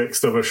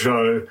context of a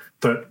show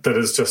that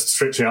is just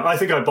stretching out. I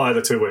think I buy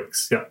the 2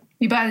 weeks, yeah.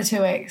 You buy the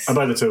 2 weeks? I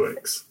buy the 2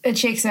 weeks. It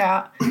checks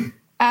out.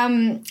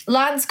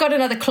 Lance got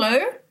another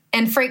clue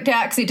and freaked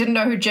out because he didn't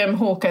know who Jim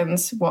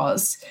Hawkins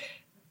was,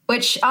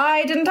 which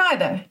I didn't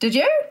either. Did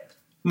you?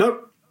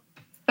 Nope.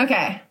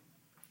 Okay.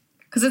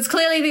 Because it's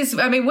clearly this,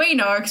 I mean, we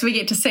know because we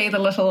get to see the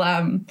little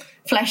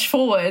flash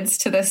forwards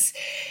to this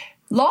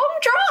long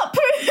drop.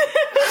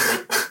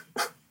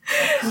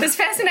 This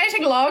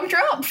fascinating long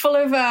drop full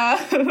of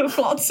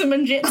flotsam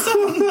and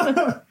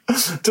jetsam.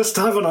 Just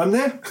diving on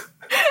there.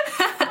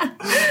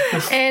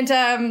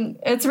 And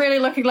it's really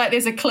looking like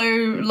there's a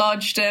clue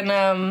lodged in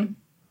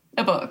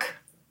a book,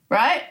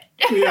 right?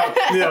 yeah.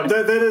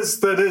 That is.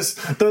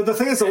 The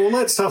thing is, all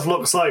that stuff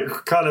looks like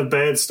kind of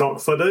bad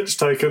stock footage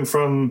taken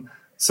from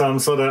some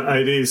sort of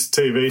 80s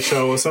TV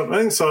show or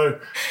something. So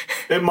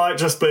it might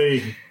just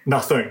be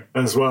nothing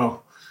as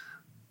well.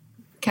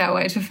 Can't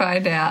wait to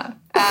find out.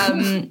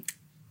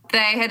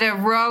 They had a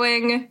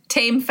rowing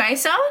team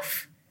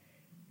face-off,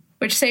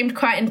 which seemed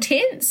quite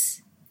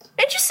intense.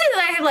 Interesting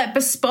that they had like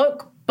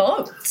bespoke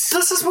boats.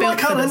 This is what I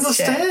can't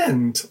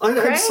understand.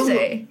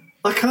 Crazy.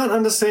 I can't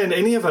understand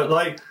any of it.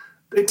 Like,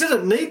 it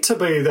didn't need to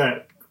be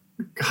that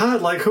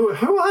hard. Like, who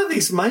are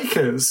these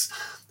makers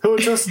who are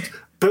just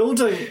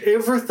building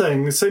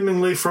everything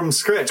seemingly from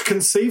scratch,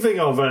 conceiving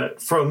of it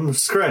from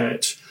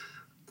scratch?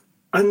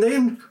 And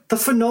then the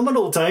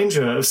phenomenal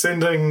danger of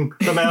sending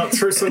them out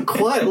through some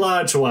quite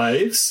large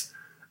waves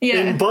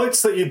in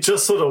boats that you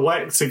just sort of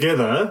whack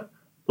together.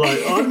 Like,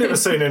 I've never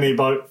seen any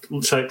boat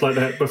shaped like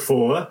that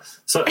before.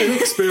 So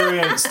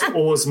inexperienced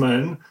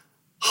oarsmen,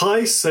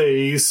 high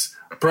seas,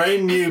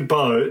 brand new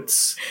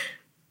boats.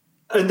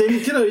 And then,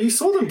 you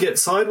saw them get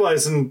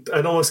sideways and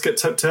almost get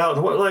tipped out.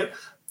 And like,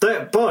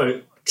 that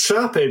boat,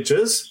 sharp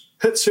edges,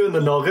 hits you in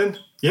the noggin,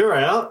 you're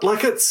out.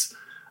 Like, it's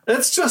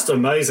just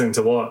amazing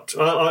to watch.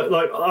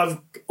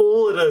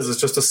 All it is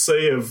just a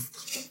sea of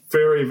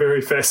very,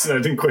 very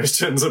fascinating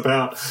questions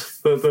about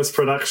this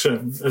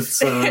production.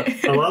 It's I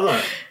love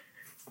it.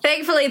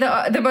 Thankfully,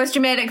 the most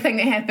dramatic thing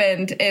that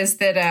happened is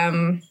that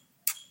there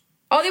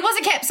was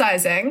a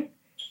capsizing,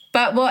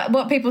 but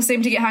what people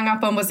seem to get hung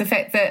up on was the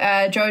fact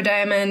that Joe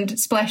Diamond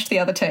splashed the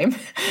other team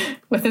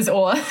with his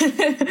oar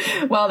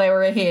while they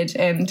were ahead,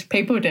 and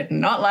people did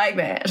not like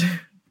that.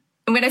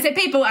 And when I say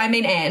people, I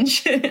mean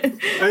Ange.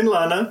 And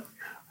Lana.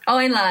 Oh,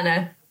 and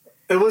Lana.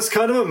 It was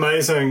kind of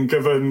amazing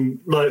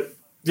given, that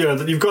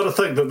you've got to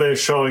think that they're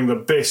showing the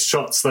best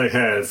shots they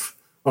have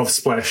of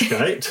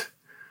Splashgate.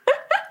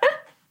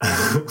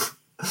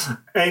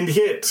 And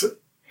yet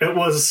it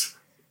was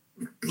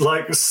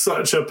like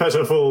such a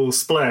pitiful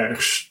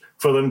splash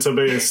for them to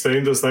be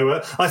esteemed as they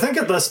were. I think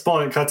at this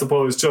point,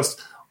 Katapo is just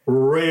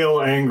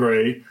real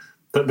angry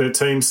that their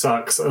team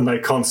sucks and they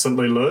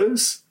constantly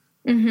lose.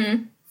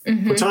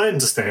 Which I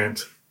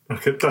understand.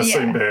 Like, it does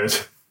seem bad.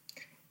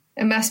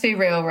 It must be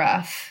real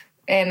rough.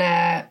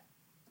 And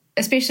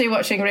especially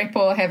watching Red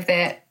Bull have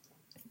that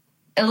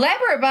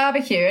elaborate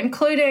barbecue,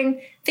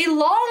 including the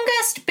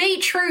longest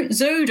beetroot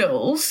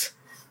zoodles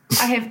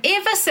I have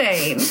ever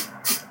seen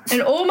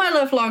in all my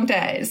livelong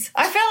days.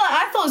 I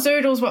thought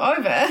zoodles were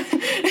over.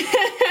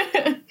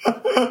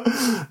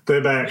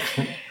 They're back.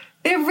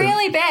 They're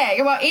really back.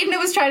 Well, Edna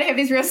was trying to have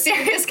these real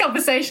serious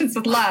conversations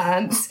with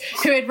Lance,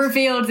 who had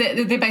revealed that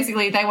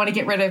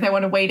they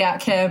want to weed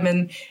out Kim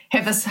and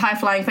have this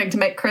high-flying thing to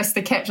make Chris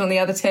the captain on the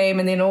other team,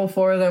 and then all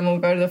four of them will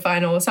go to the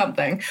final or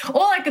something.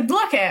 All I could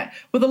look at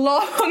were the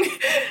long,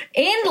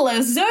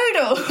 endless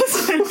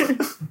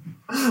zoodles.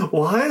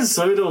 Why is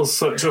zoodles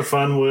such a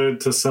fun word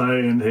to say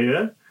in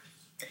here?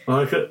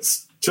 Like,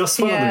 it's just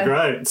one of the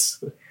greats.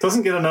 It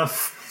doesn't get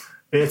enough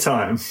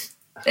airtime.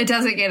 It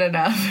doesn't get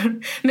enough.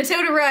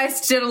 Matilda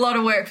Rice did a lot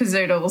of work for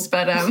zoodles,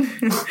 but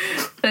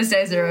those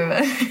days are over.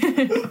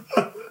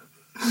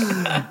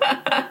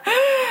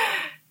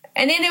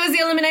 And then there was the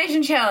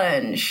elimination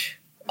challenge.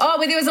 Oh,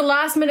 where there was a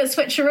last-minute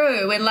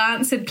switcheroo where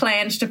Lance had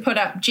planned to put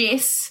up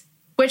Jess,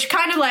 which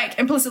kind of like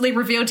implicitly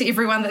revealed to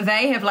everyone that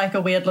they have like a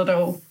weird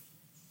little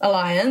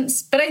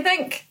alliance. But I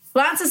think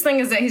Lance's thing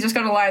is that he's just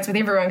got an alliance with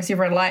everyone because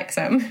everyone likes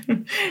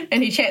him.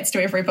 And he chats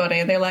to everybody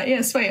and they're like,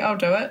 yeah, sweet, I'll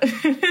do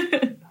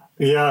it.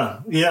 Yeah,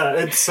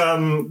 it's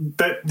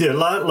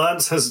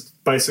Lance has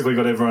basically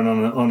got everyone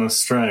on a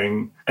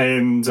string,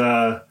 and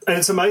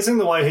it's amazing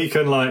the way he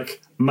can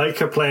like make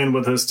a plan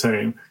with his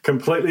team,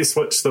 completely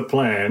switch the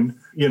plan,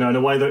 in a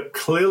way that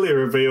clearly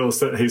reveals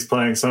that he's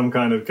playing some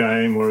kind of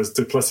game or is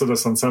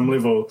duplicitous on some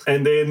level,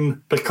 and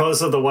then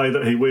because of the way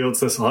that he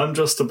wields this, I'm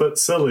just a bit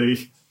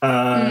silly.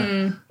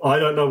 I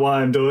don't know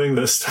why I'm doing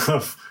this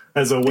stuff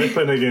as a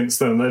weapon against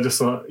them. They're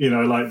just like,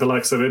 like the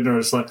likes of Edna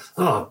is like,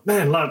 oh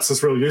man, Lance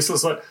is real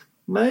useless. Like,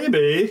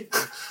 maybe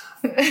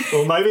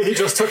Well, maybe he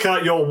just took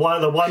out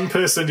the one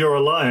person in your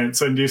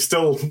alliance, and you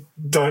still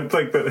don't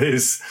think that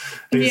he's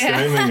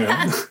gaming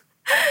it.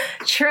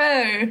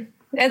 True.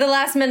 At the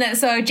last minute,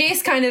 so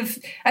Jess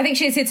I think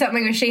she said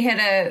something where she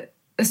had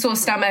a sore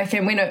stomach,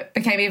 and when it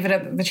became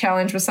evident that the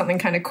challenge was something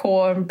kind of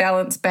core and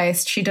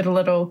balance-based, she did a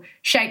little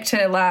shake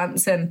to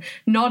Lance and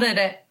nodded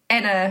at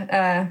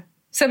Anna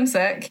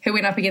Simsek, who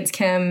went up against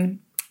Kim,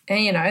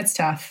 and, it's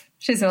tough.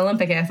 She's an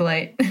Olympic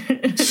athlete.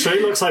 She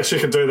looks like she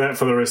could do that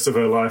for the rest of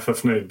her life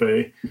if need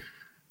be.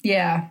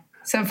 Yeah.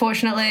 So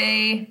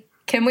unfortunately,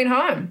 Kim went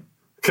home.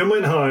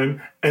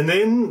 And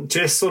then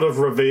Jess sort of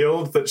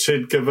revealed that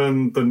she'd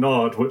given the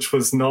nod, which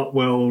was not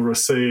well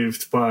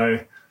received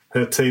by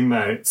her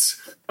teammates.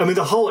 I mean,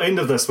 the whole end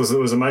of this was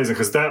amazing,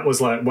 because that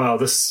was like, wow,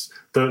 the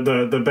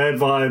bad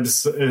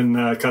vibes in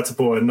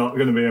Katapo are not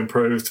going to be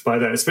improved by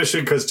that,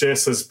 especially because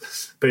Jess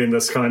has been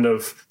this kind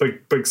of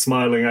big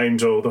smiling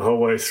angel the whole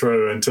way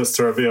through, and just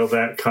to reveal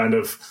that kind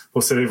of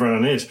will set everyone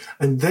on edge.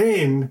 And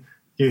then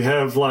you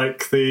have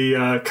like the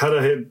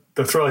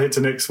throw ahead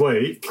to next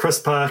week, Chris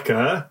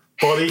Parker,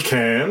 body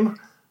cam,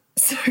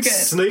 so good,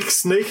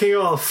 sneaking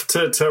off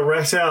to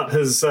rat out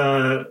his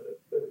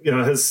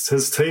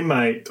his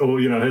teammate, or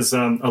his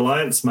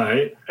alliance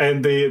mate,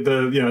 and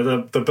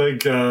the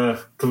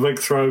big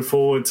throw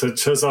forward to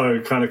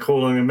Chizzo, kind of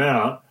calling him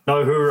out.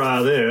 No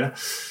hoorah there.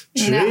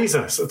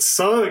 Jesus, it's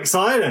so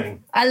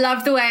exciting. I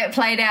love the way it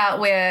played out,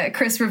 where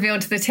Chris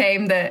revealed to the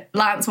team that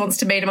Lance wants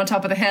to meet him on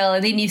top of the hill,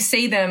 and then you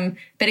see them,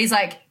 but he's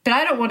like, but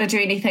I don't want to do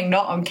anything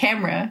not on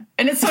camera.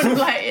 And it's sort of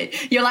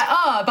like, you're like,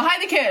 oh,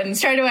 behind the curtain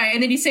straight away.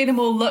 And then you see them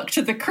all look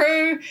to the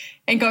crew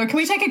and go, can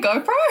we take a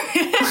GoPro?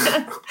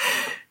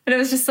 And it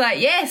was just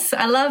like, yes,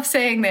 I love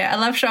seeing that. I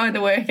love showing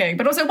the working.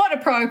 But also, what a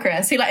pro,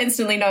 Chris. He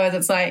instantly knows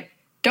it's like,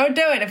 don't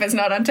do it if it's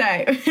not on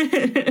tape.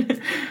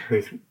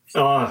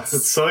 Oh,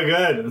 it's so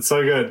good. It's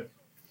so good.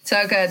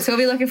 So good. So we'll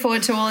be looking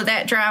forward to all of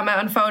that drama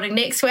unfolding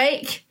next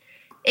week.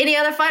 Any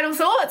other final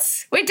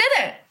thoughts? We did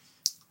it.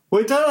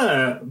 We did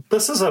it.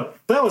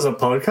 That was a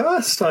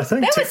podcast, I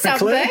think. That was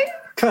something.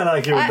 Can't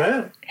argue with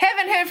that.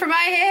 Haven't heard from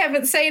Ahe,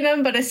 haven't seen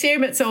him, but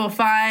assume it's all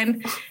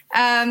fine.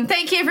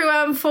 Thank you,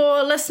 everyone,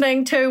 for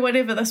listening to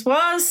whatever this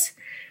was.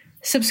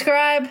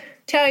 Subscribe.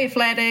 Tell your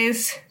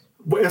flatties.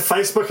 If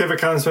Facebook ever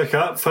comes back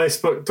up,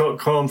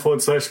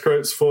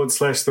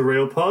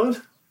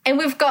 facebook.com/groups/TheRealPod. And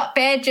we've got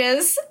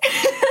badges.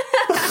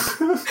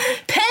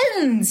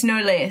 Pins, no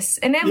less.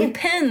 Enamel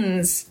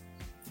pins.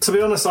 To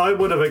be honest, I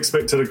would have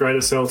expected a greater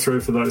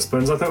sell-through for those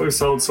pins. I think we've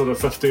sold sort of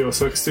 50 or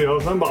 60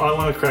 of them, but I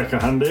want to crack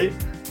 100.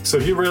 So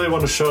if you really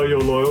want to show your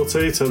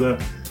loyalty to the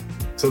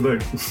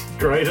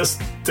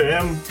greatest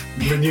damn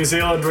New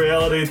Zealand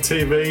reality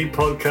TV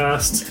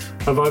podcast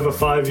of over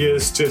 5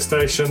 years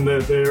gestation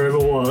that there ever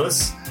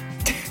was,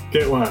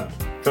 get one.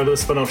 Go to the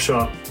Spin-Off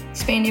shop.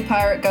 Spend your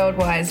pirate gold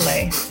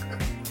wisely.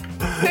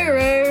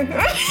 Hooroo!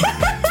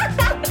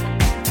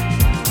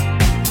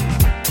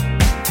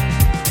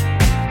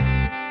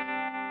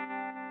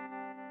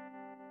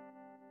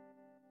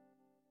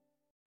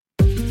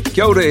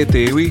 Kia ora e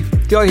te iwi,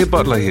 Te Aihe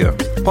Butler here,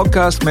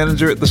 podcast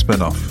manager at The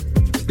Spin-Off.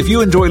 If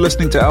you enjoy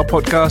listening to our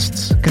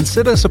podcasts,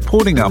 consider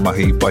supporting our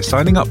mahi by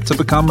signing up to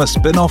become a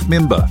Spin-Off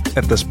member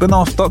at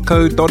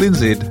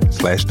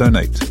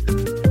thespinoff.co.nz/donate.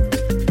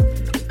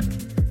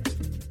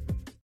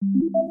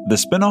 The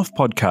Spin-Off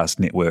Podcast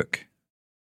Network.